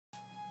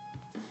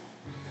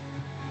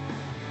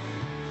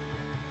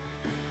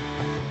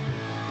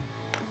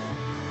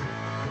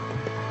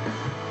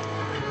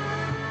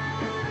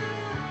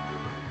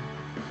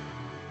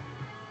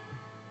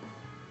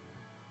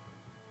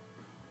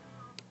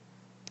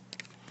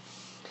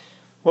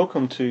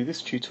Welcome to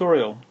this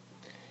tutorial.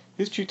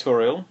 This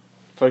tutorial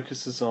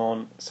focuses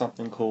on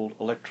something called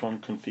electron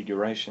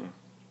configuration.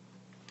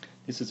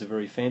 This is a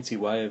very fancy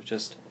way of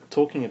just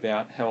talking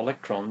about how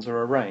electrons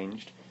are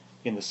arranged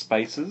in the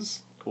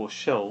spaces or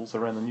shells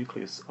around the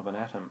nucleus of an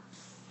atom.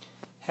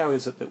 How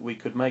is it that we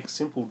could make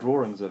simple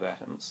drawings of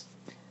atoms?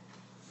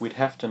 We'd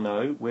have to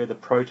know where the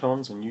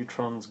protons and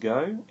neutrons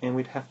go, and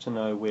we'd have to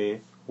know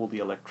where all the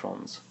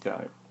electrons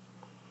go.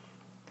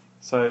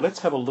 So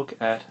let's have a look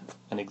at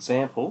an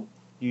example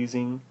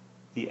using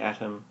the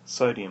atom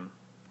sodium.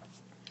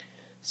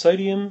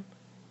 Sodium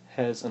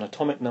has an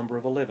atomic number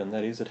of 11,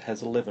 that is, it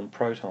has 11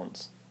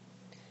 protons.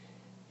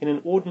 In an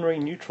ordinary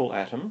neutral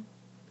atom,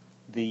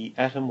 the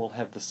atom will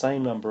have the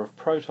same number of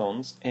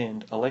protons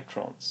and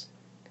electrons.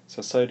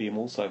 So sodium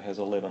also has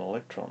 11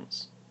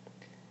 electrons.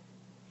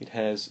 It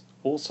has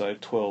also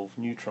 12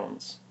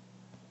 neutrons.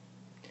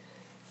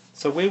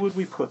 So where would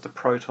we put the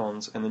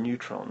protons and the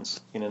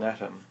neutrons in an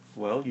atom?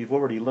 Well, you've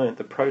already learnt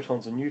that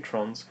protons and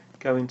neutrons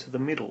go into the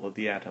middle of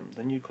the atom,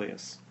 the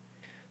nucleus.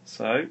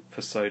 So,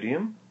 for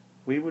sodium,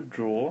 we would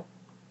draw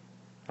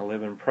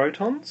 11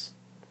 protons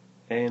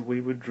and we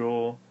would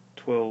draw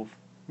 12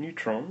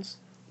 neutrons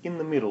in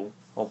the middle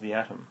of the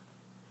atom.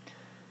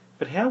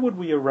 But how would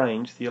we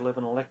arrange the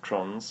 11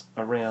 electrons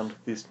around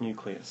this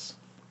nucleus?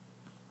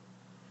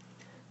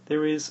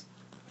 There is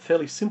a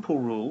fairly simple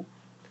rule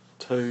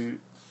to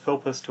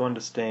help us to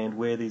understand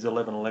where these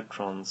 11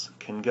 electrons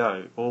can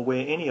go, or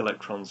where any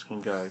electrons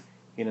can go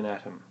in an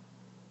atom.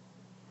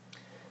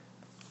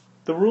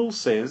 The rule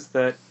says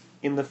that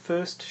in the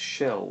first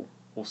shell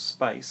or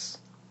space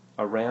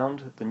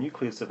around the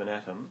nucleus of an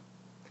atom,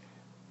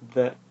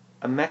 that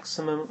a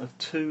maximum of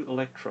 2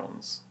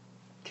 electrons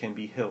can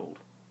be held.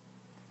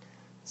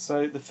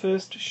 So the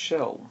first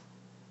shell,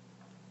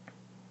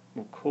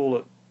 we'll call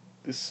it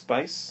this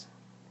space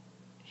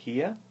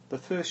here, the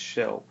first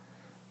shell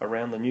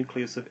around the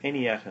nucleus of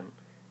any atom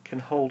can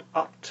hold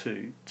up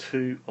to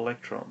 2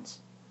 electrons.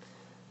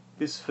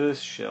 This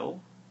first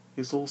shell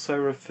is also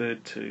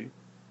referred to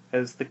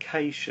as the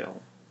K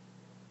shell.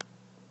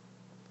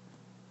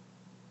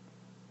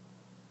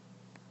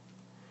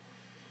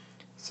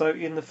 So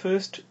in the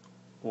first,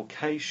 or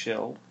K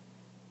shell,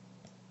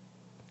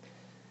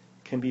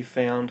 can be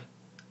found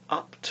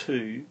up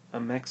to a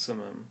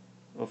maximum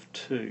of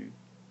 2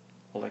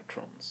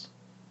 electrons.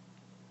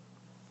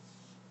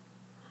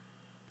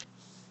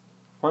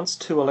 Once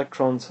 2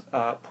 electrons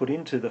are put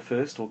into the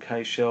first, or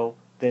K shell,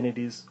 then it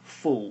is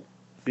full.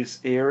 This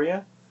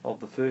area of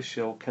the first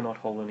shell cannot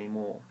hold any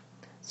more.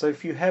 So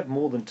if you have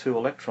more than 2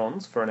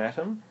 electrons for an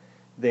atom,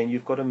 then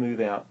you've got to move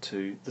out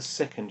to the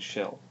second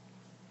shell.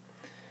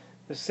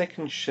 The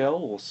second shell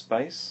or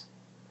space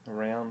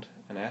around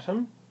an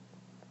atom,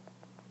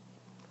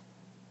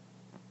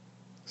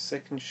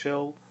 second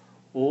shell,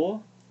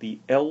 or the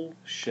L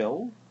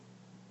shell,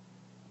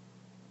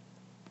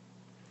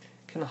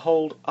 can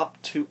hold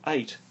up to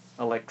 8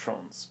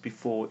 electrons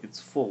before it's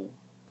full.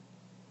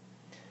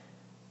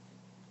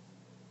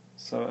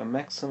 So a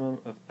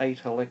maximum of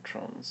 8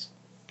 electrons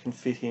can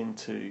fit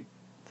into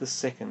the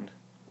second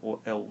or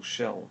L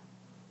shell.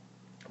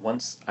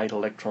 Once 8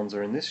 electrons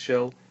are in this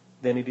shell,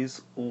 then it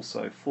is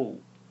also full.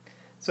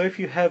 So if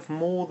you have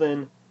more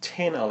than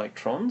 10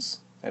 electrons,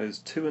 that is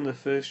 2 in the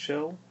first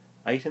shell,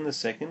 8 in the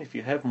second, if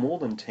you have more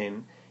than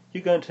 10,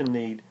 you're going to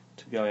need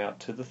to go out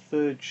to the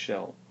third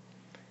shell.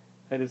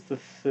 That is the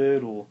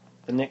third or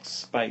the next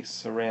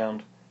space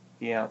around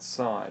the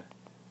outside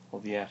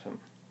of the atom.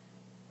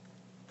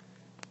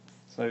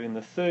 So in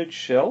the third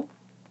shell,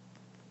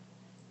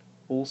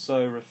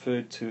 also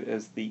referred to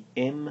as the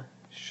M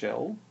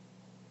shell,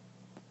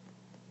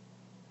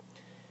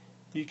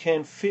 you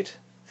can fit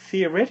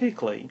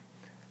theoretically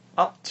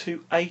up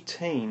to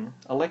 18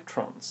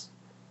 electrons.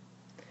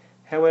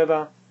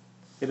 However,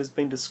 it has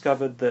been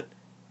discovered that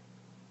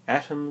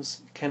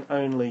atoms can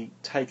only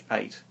take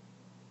 8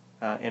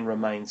 and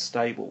remain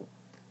stable.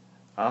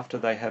 After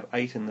they have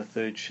 8 in the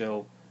third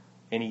shell,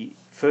 any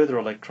further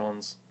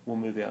electrons will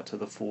move out to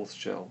the fourth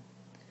shell.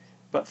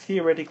 But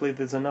theoretically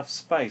there's enough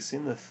space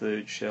in the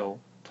third shell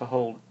to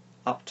hold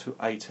up to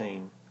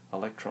 18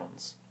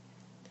 electrons.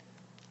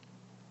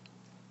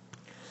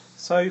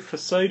 So for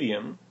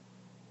sodium,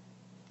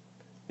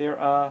 there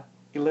are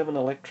 11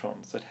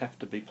 electrons that have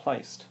to be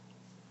placed.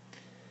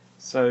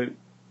 So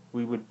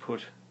we would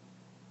put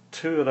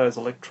 2 of those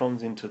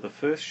electrons into the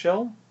first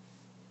shell.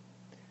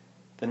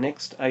 The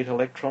next 8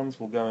 electrons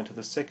will go into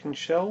the second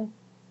shell.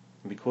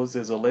 And because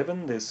there's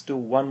 11, there's still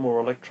 1 more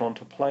electron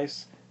to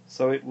place,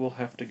 so it will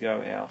have to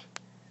go out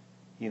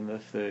in the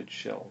third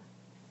shell.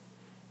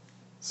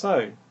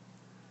 So,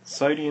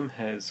 sodium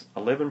has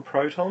 11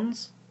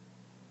 protons,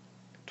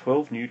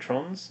 12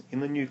 neutrons in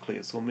the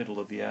nucleus or middle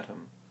of the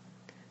atom.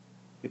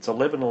 Its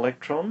 11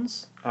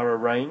 electrons are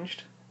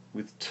arranged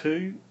with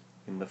 2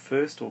 in the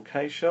first or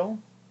K shell,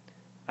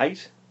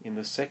 8 in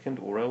the second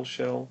or L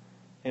shell,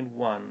 and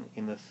 1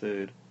 in the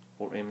third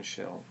or M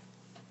shell.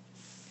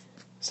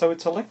 So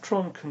its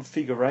electron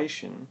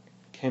configuration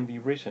can be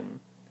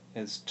written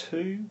as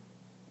 2,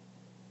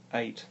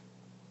 8,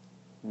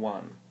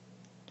 1.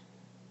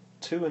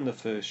 2 in the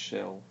first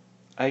shell,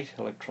 8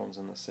 electrons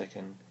in the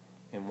second,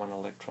 and 1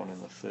 electron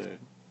in the third.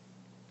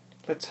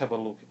 Let's have a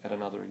look at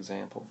another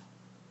example.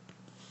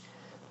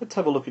 Let's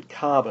have a look at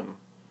carbon.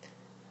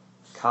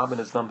 Carbon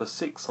is number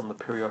 6 on the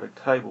periodic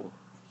table.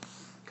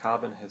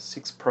 Carbon has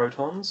 6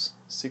 protons,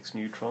 6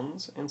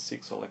 neutrons, and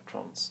 6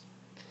 electrons.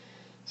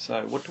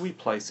 So what do we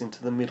place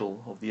into the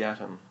middle of the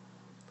atom?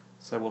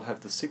 So we'll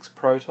have the 6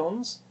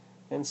 protons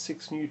and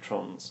 6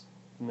 neutrons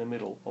in the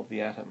middle of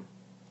the atom.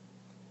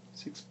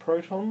 6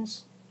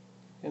 protons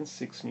and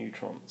 6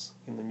 neutrons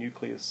in the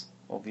nucleus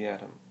of the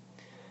atom.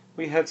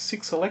 We have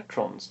 6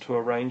 electrons to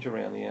arrange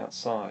around the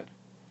outside.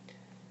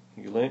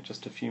 You learnt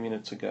just a few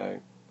minutes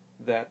ago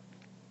that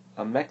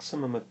a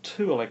maximum of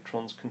 2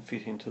 electrons can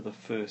fit into the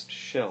first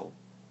shell.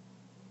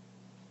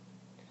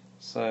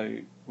 So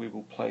we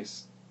will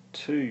place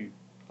 2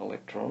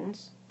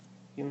 electrons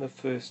in the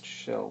first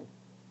shell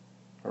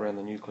around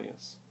the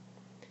nucleus.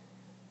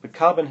 But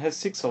carbon has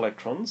 6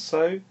 electrons,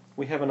 so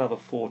we have another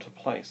 4 to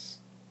place.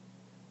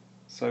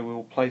 So we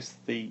will place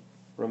the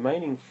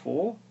remaining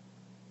 4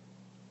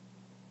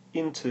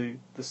 into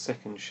the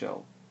second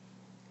shell.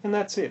 And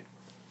that's it.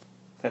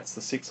 That's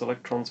the 6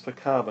 electrons for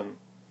carbon.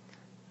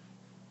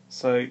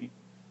 So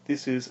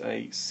this is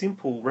a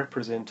simple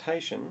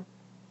representation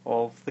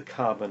of the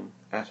carbon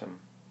atom.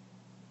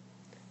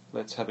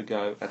 Let's have a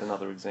go at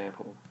another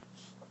example.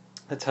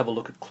 Let's have a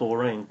look at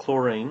chlorine.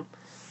 Chlorine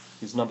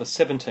is number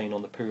 17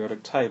 on the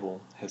periodic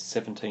table. It has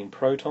 17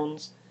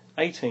 protons,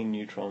 18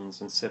 neutrons,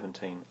 and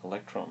 17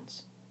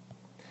 electrons.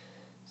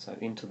 So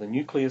into the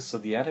nucleus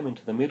of the atom,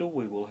 into the middle,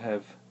 we will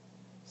have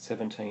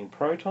 17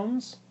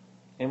 protons,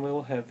 and we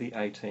will have the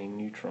 18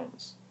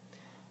 neutrons.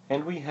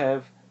 And we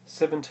have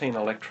 17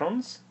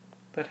 electrons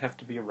that have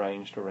to be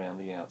arranged around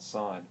the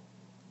outside.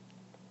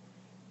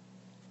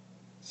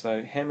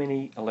 So how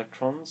many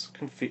electrons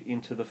can fit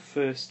into the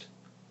first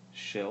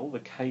shell,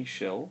 the K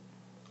shell,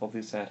 of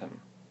this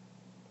atom?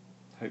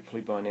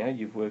 Hopefully by now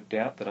you've worked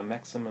out that a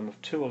maximum of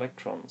 2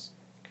 electrons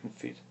can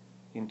fit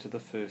into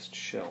the first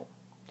shell,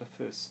 the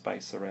first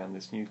space around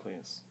this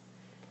nucleus.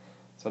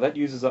 So that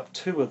uses up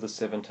 2 of the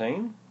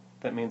 17.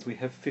 That means we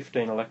have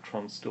 15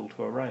 electrons still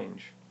to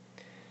arrange.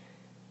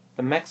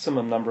 The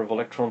maximum number of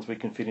electrons we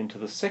can fit into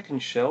the second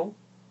shell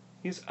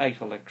is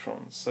 8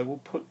 electrons. So we'll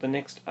put the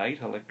next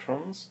 8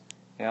 electrons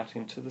out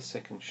into the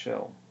second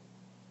shell,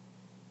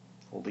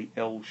 or the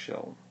L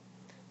shell.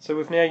 So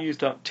we've now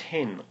used up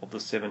 10 of the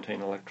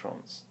 17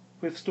 electrons.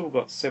 We've still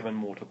got 7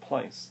 more to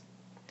place.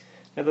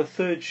 Now the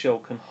third shell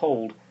can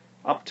hold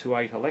up to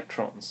 8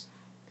 electrons,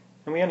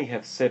 and we only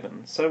have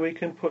 7, so we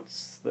can put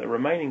the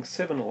remaining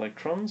 7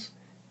 electrons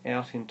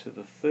out into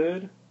the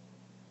third,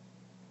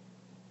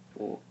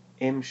 or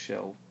M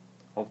shell,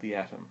 of the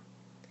atom.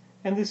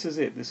 And this is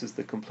it. This is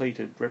the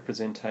completed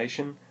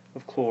representation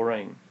of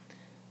chlorine.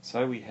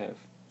 So we have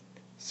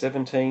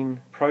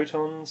 17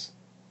 protons,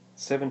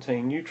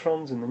 17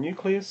 neutrons in the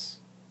nucleus,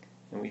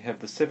 and we have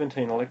the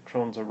 17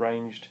 electrons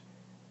arranged,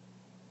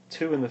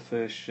 2 in the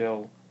first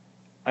shell,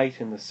 8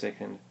 in the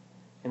second,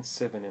 and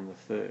 7 in the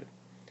third.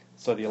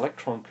 So the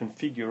electron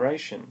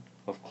configuration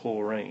of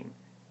chlorine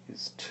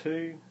is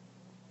 2,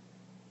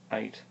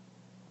 8,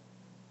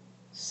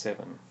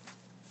 7.